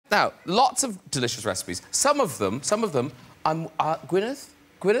Now, lots of delicious recipes. Some of them, Gwyneth,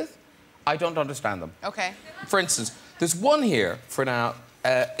 I don't understand them. Okay. For instance, there's one here for now,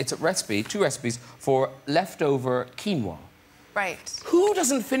 it's a recipe, 2 recipes for leftover quinoa. Right. Who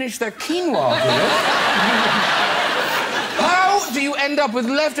doesn't finish their quinoa, Gwyneth? How do you end up with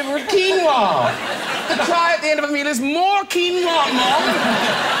leftover quinoa? The cry at the end of a meal is more quinoa, Mom.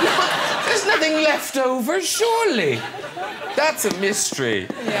 There's nothing left over, surely. That's a mystery.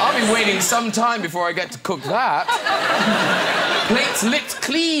 Yes. I'll be waiting some time before I get to cook that. Plates licked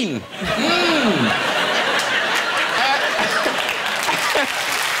clean.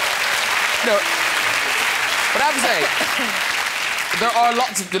 No, but I have to say, there are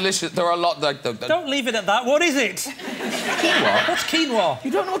lots of delicious... There are a lot like the... Don't leave it at that. What is it? Quinoa? What's quinoa?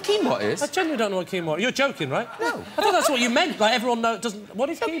 You don't know what quinoa is? I genuinely don't know what quinoa is. You're joking, right? No. I thought that's what you meant. Like, everyone knows... doesn't... What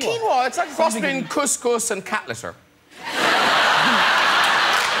is quinoa? Quinoa, it's like a cross between couscous and cat litter.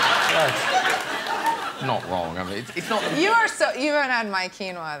 Right. Not wrong, I mean, it's not... You haven't had my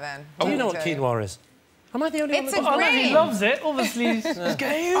quinoa, then. Do you know what quinoa is? Am I the only one? It's a grain. He loves it, obviously.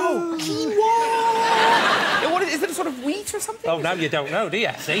 Oh, quinoa! What is it, a sort of wheat or something? Oh, now you don't know, do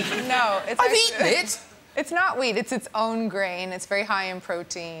you? See? No, it's... I've eaten it! It's not wheat, it's its own grain. It's very high in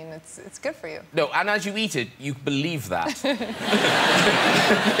protein. It's good for you. No, and as you eat it, you believe that.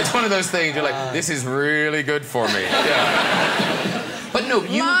 It's one of those things, you're like, this is really good for me. Yeah. But no,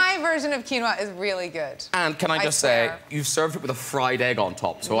 you... My version of quinoa is really good. And can I just say, you've served it with a fried egg on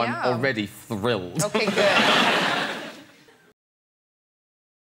top, so I'm already thrilled. OK, good.